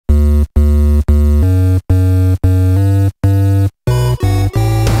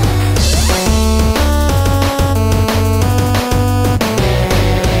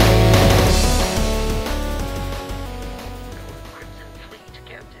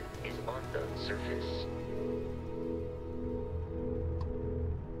on the surface.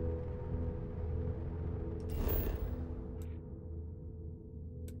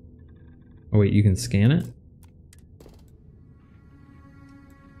 Oh wait, you can scan it?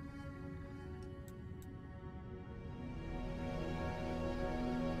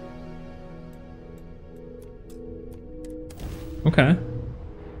 Okay.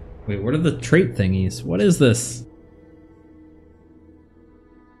 Wait, what are the trait thingies? What is this?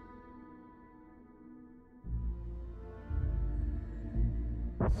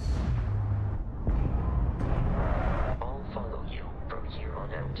 I'll follow you from here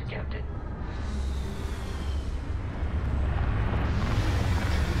on out, Captain.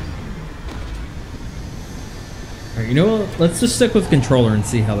 Alright, you know what? Let's just stick with controller and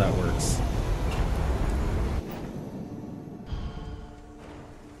see how that works.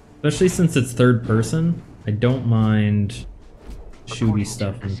 Especially since it's third person, I don't mind shooby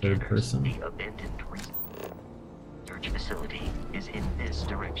stuff in third person. The abandoned research facility is in this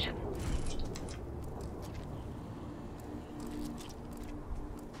direction.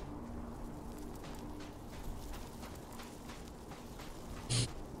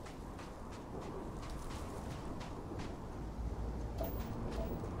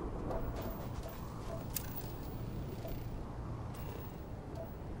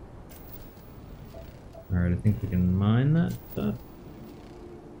 Alright, I think we can mine that stuff.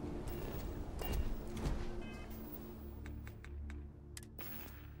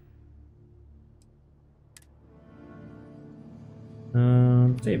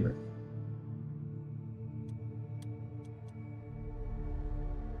 Favorite.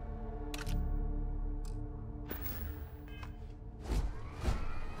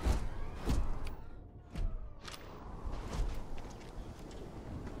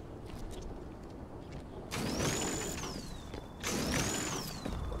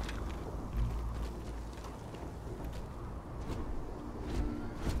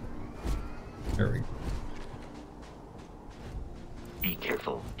 There we go. Be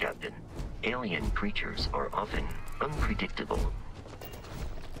careful, Captain. Alien creatures are often unpredictable.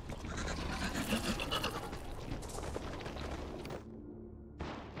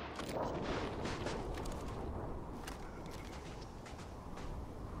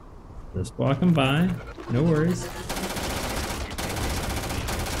 Just walking by. No worries.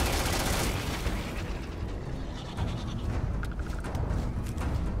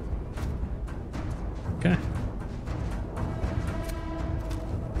 Okay.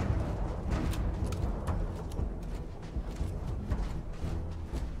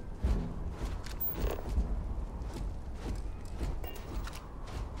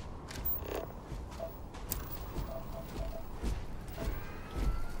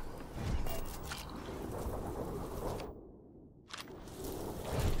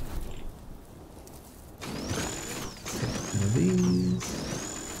 One of these.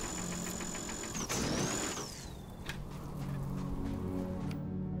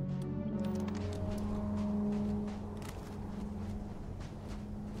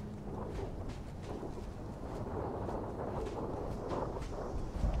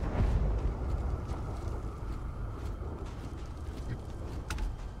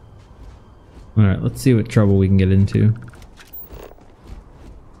 Alright, let's see what trouble we can get into.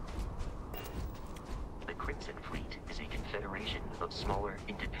 The Crimson Fleet is a confederation of smaller,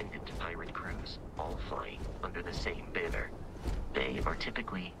 independent pirate crews, all flying under the same banner. They are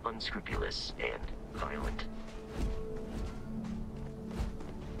typically unscrupulous and violent.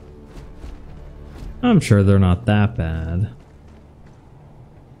 I'm sure they're not that bad.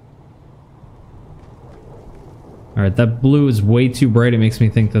 Alright, that blue is way too bright. It makes me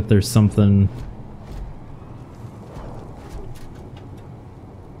think that there's something...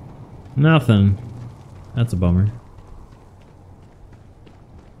 Nothing. That's a bummer.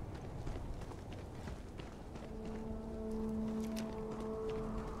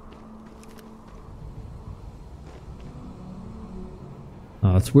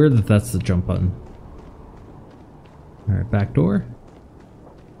 Oh, it's weird that that's the jump button. Alright, back door.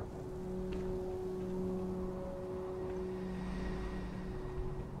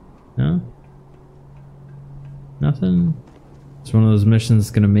 No? Nothing? It's one of those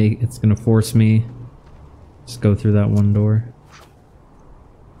missions it's gonna force me just go through that one door.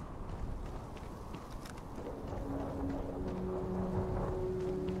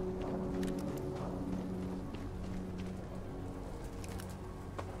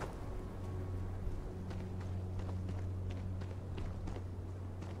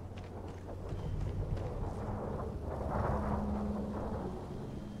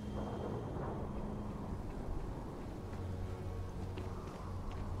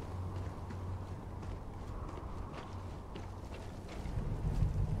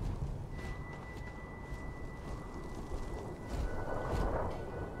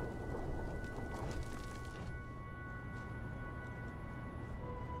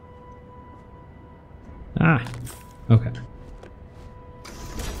 Ah, okay.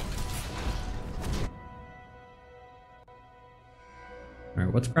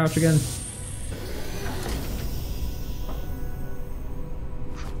 Alright, what's crouch again?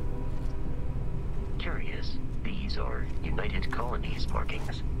 Curious. These are United Colonies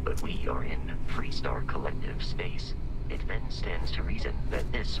markings, but we are in Freestar Collective space. It then stands to reason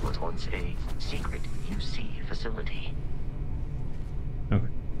that this was once a secret UC facility. Okay.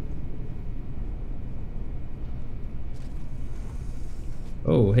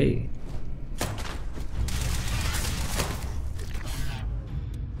 Oh, hey.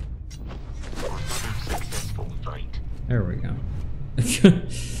 Another successful fight. There we go.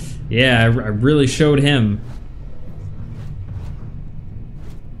 Yeah, I really showed him.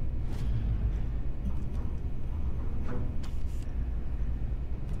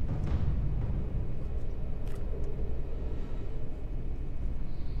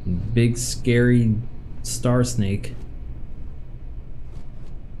 Big scary star snake.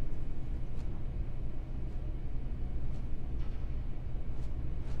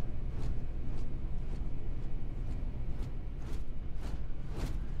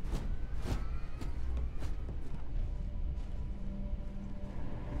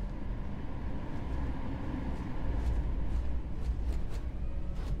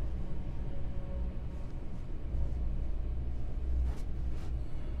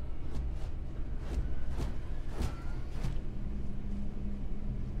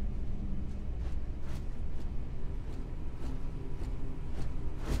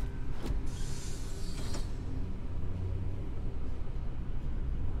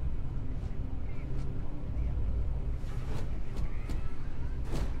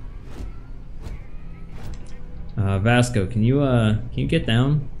 Vasco, can you get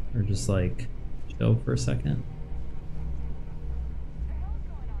down or just like chill for a second?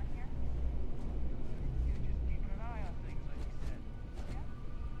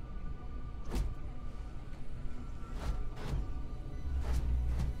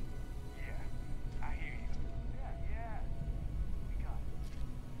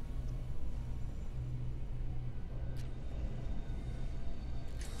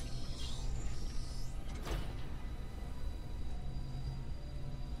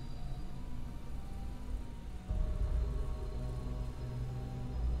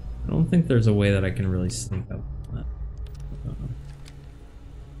 I don't think there's a way that I can really sneak up on that.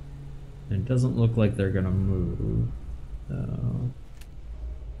 It doesn't look like they're gonna move, so...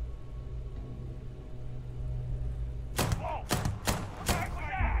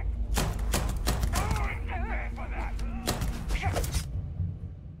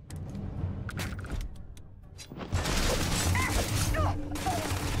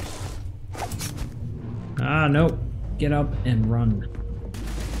 Ah, nope. Get up and run.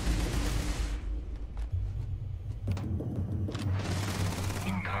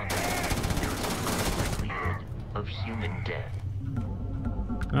 In combat, there is a great likelihood of human death.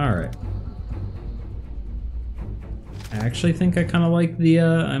 Alright. I actually think I kind of like the,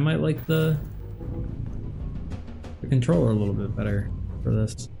 I might like the controller a little bit better for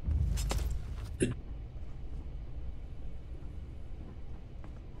this.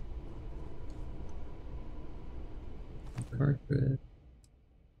 Cartridge.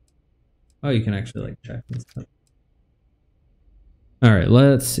 Oh, you can actually like check and stuff. Alright,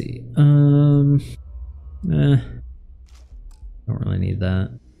 let's see. Don't really need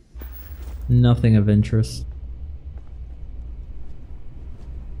that. Nothing of interest.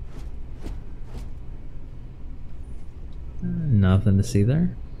 Nothing to see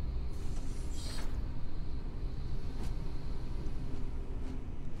there.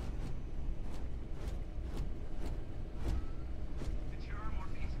 The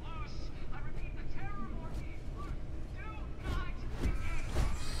Terrormorph is loose. I repeat, the Terrormorph is loose. Do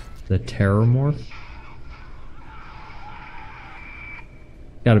not. The Terrormorph?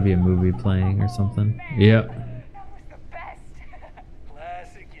 Gotta be a movie playing or something. Yep. That was the best.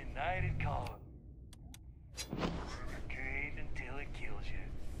 Classic United Column. Great until it kills you.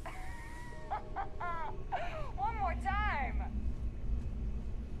 One more time.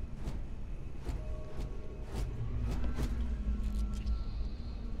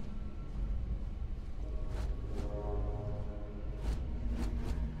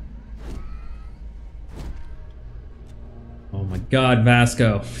 Oh my god,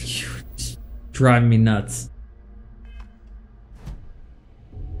 Vasco. You drive me nuts.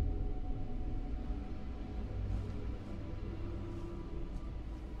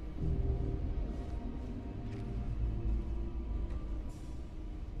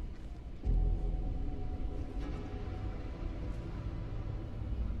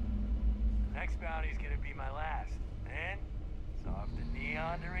 Next bounty's gonna be my last. And soft and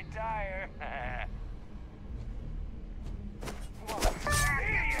neon to retire.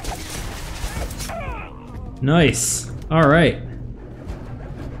 Nice. All right.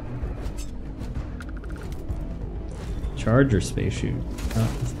 Charger space chute.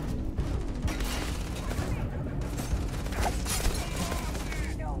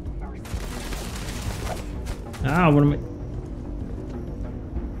 Ah, what am I?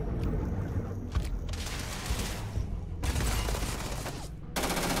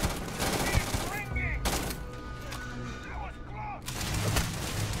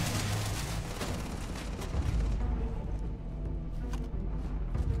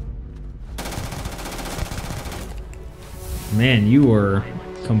 Man, you were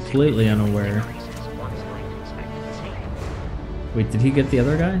completely unaware. Wait, did he get the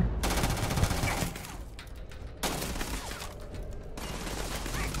other guy?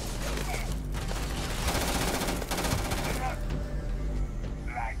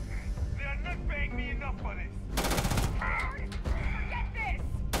 They're not paying me enough for this. Get this!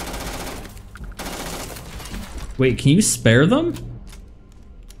 Wait, can you spare them?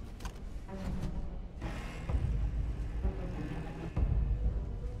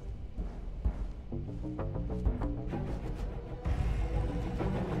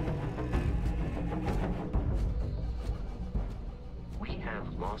 We have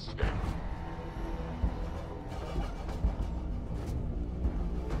lost them.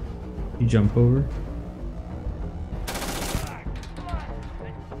 You jump over.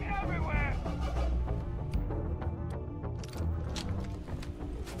 Everywhere!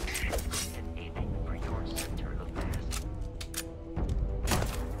 And aiming for your center of mass.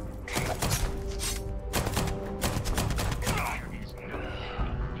 There is no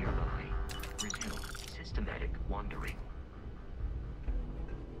enemy nearby. Resume systematic wandering.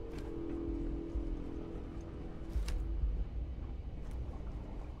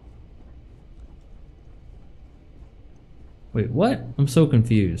 Wait, what? I'm so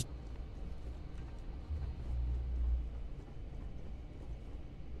confused.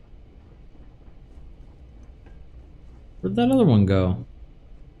 Where'd that other one go?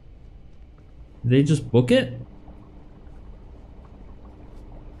 Did they just book it?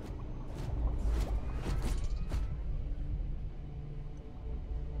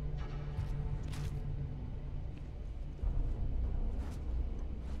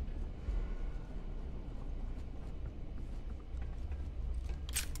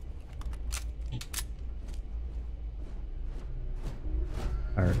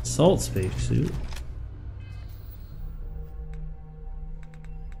 Our assault spacesuit.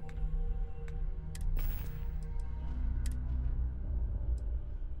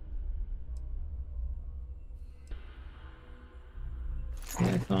 Yeah,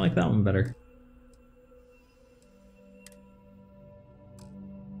 I kind of like that one better.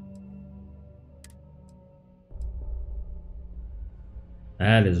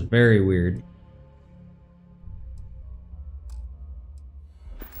 That is very weird.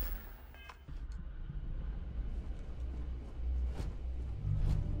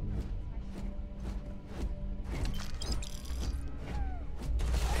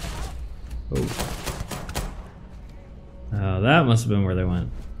 Oh, that must have been where they went.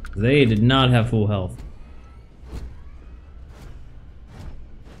 They did not have full health.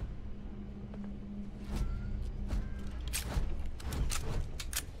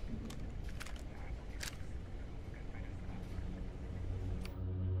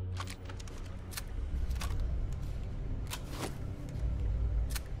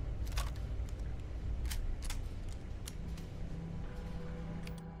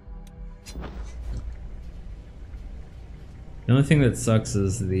 The only thing that sucks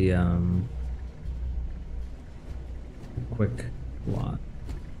is the quick lot.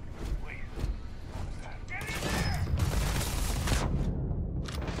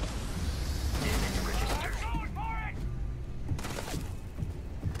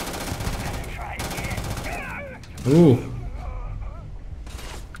 Ooh.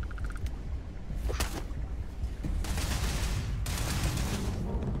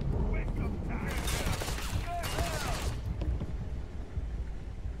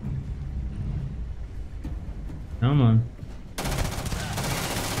 Come on.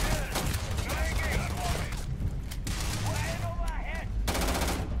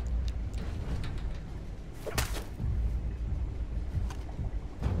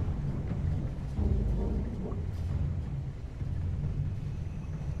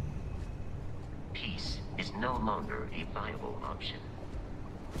 Peace is no longer a viable option.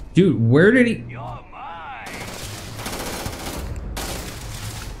 Dude, where did he... You're mine!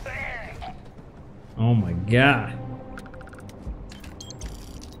 Oh my god.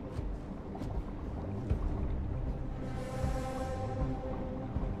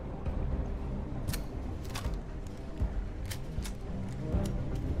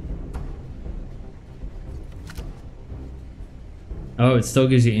 Oh, it still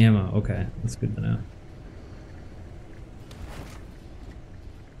gives you ammo. Okay, that's good to know.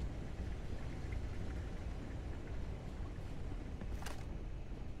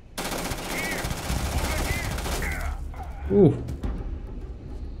 Ooh.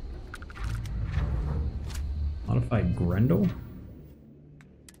 Modified Grendel?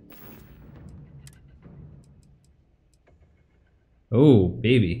 Oh,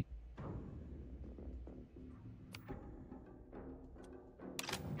 baby.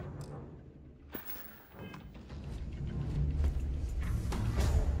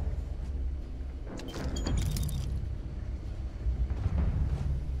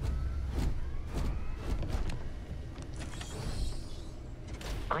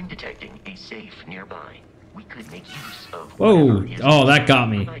 I'm detecting a safe nearby. We could make use of Whoa! whatever is Oh, that got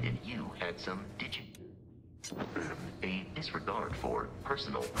me. provided you had some a disregard for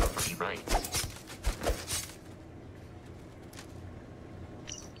personal property rights.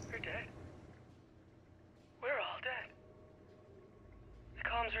 We're dead. We're all dead. The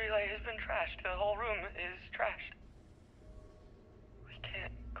comms relay has been trashed. The whole room is trashed. We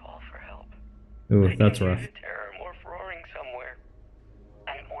can't call for help. Ooh, I that's can hear rough. the Terrormorph roaring somewhere.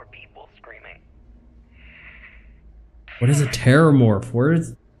 And more people screaming. What is a Terrormorph? Where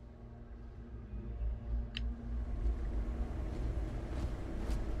is...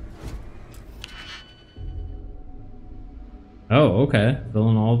 Oh, okay. Fill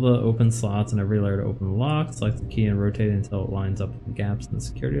in all the open slots in every layer to open the lock. Select the key and rotate it until it lines up with the gaps in the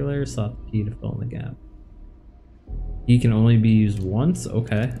security layer. Slot the key to fill in the gap. Key can only be used once?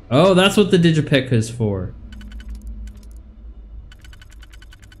 Okay. Oh, that's what the digipick is for.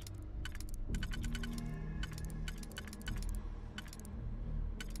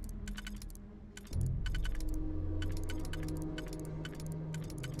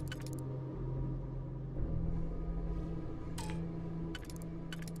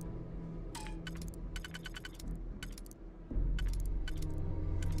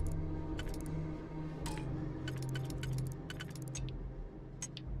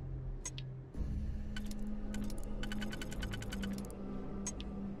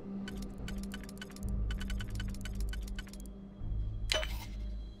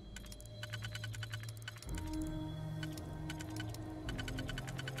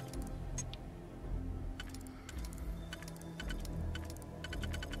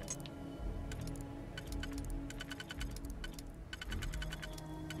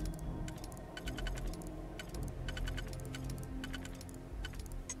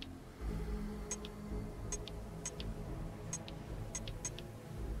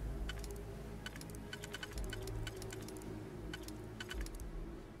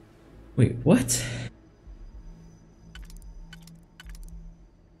 Wait, what?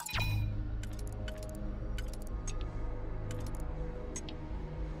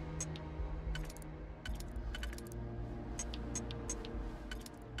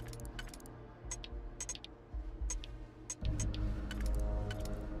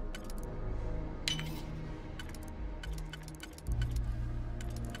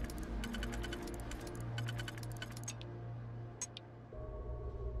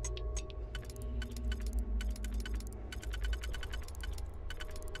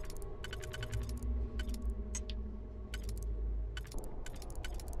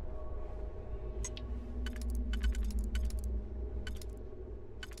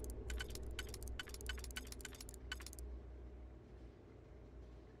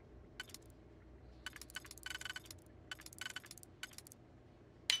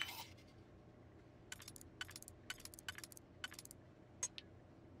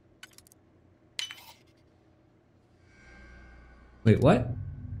 Wait, what?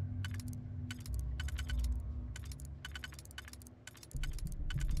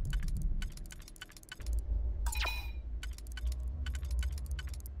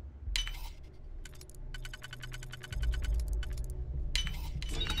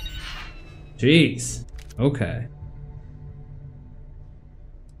 Jeez. Okay.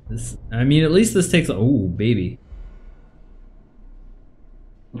 This, I mean, at least this takes. Oh, baby.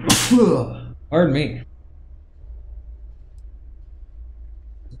 Pardon me.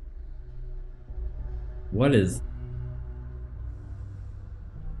 What is?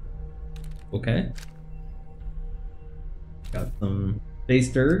 Okay. Got some base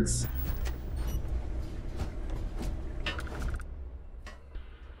dirgs.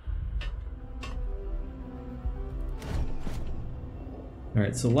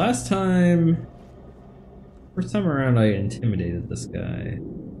 Alright, so last time... First time around I intimidated this guy.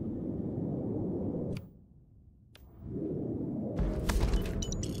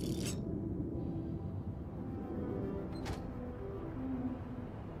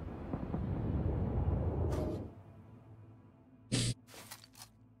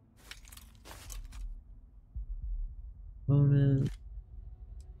 Opponent.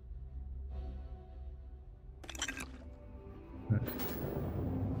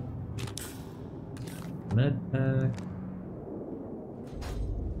 Med pack.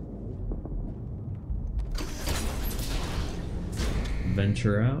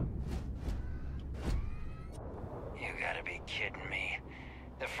 Venture out. You gotta be kidding me.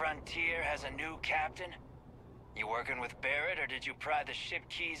 The Frontier has a new captain? You working with Barrett, or did you pry the ship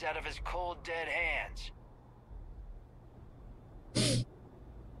keys out of his cold, dead hands?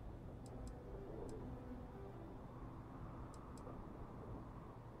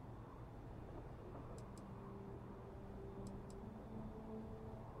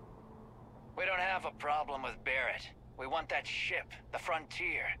 We don't have a problem with Barrett. We want that ship, the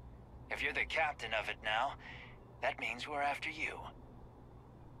Frontier. If you're the captain of it now, that means we're after you.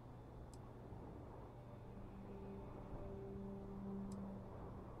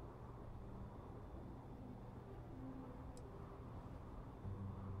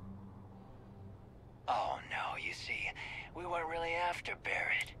 Oh no, you see, we weren't really after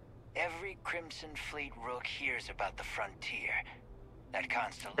Barrett. Every Crimson Fleet rook hears about the Frontier.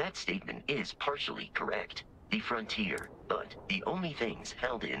 That statement is partially correct. The Frontier, but the only things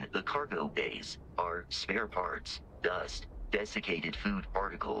held in the cargo bays are spare parts, dust, desiccated food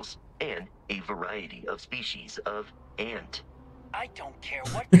particles, and a variety of species of ant. I don't care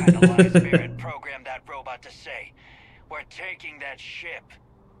what kind of lies Barrett programmed that robot to say. We're taking that ship.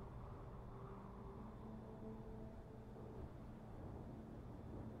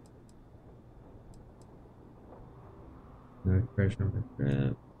 No pressure on the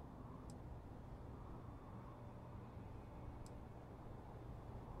trap.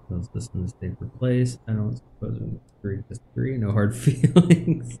 Those systems stay replaced. I don't suppose we disagree. No hard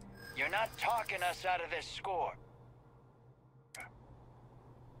feelings. You're not talking us out of this score.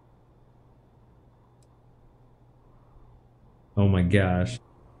 Oh my gosh.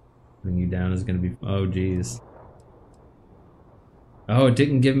 Putting you down is gonna be. Oh geez. Oh, it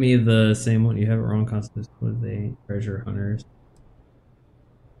didn't give me the same one. You have it wrong, Constance. What are they? Treasure hunters.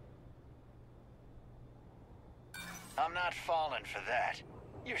 I'm not falling for that.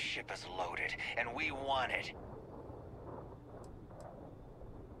 Your ship is loaded, and we want it.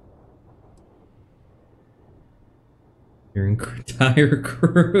 Your entire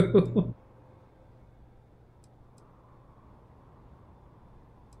crew.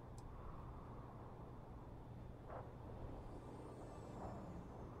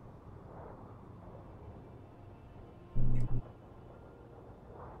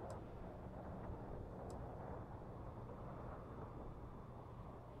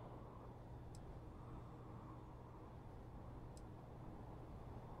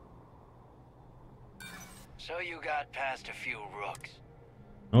 So you got past a few rooks.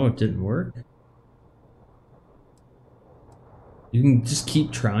 Oh, it didn't work? You can just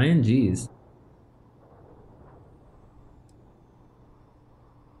keep trying? Jeez.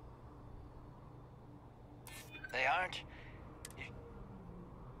 They aren't?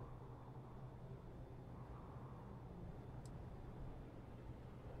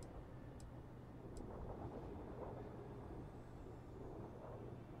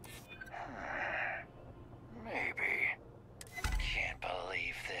 Maybe. Can't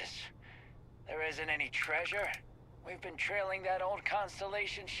believe this. There isn't any treasure? We've been trailing that old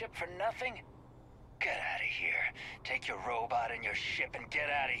Constellation ship for nothing? Get out of here. Take your robot and your ship and get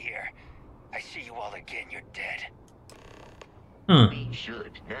out of here. I see you all again, you're dead. Huh. We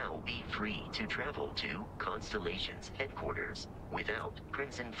should now be free to travel to Constellation's headquarters without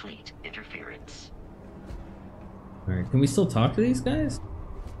Crimson Fleet interference. Alright, can we still talk to these guys?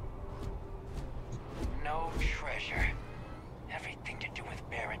 No treasure. Everything to do with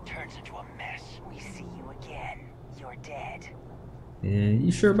Barrett turns into a mess. We see you again. You're dead. Yeah,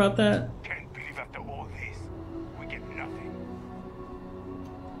 you sure about that? Can't believe after all this, we get nothing.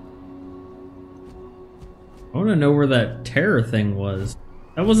 I want to know where that terror thing was.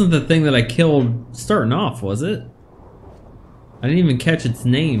 That wasn't the thing that I killed starting off, was it? I didn't even catch its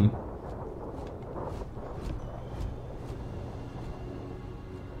name.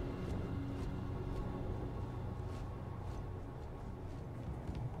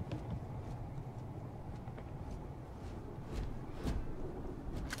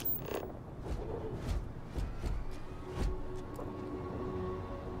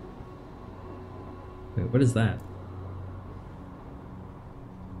 what is that?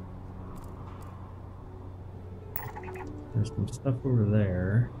 There's some stuff over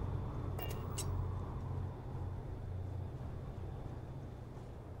there.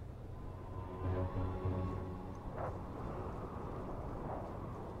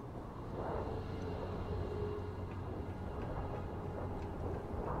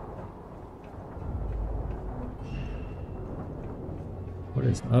 What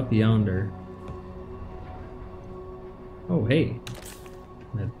is up yonder? Oh, hey.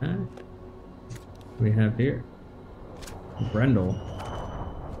 Med pack. What do we have here? Brendel.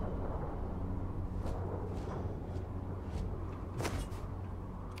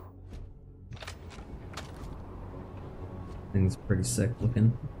 Thing's pretty sick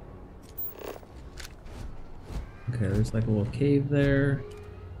looking. Okay, there's like a little cave there.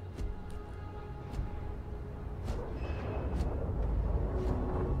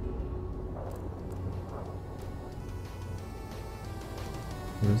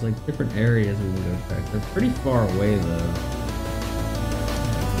 There's like different areas we can go check. They're pretty far away though.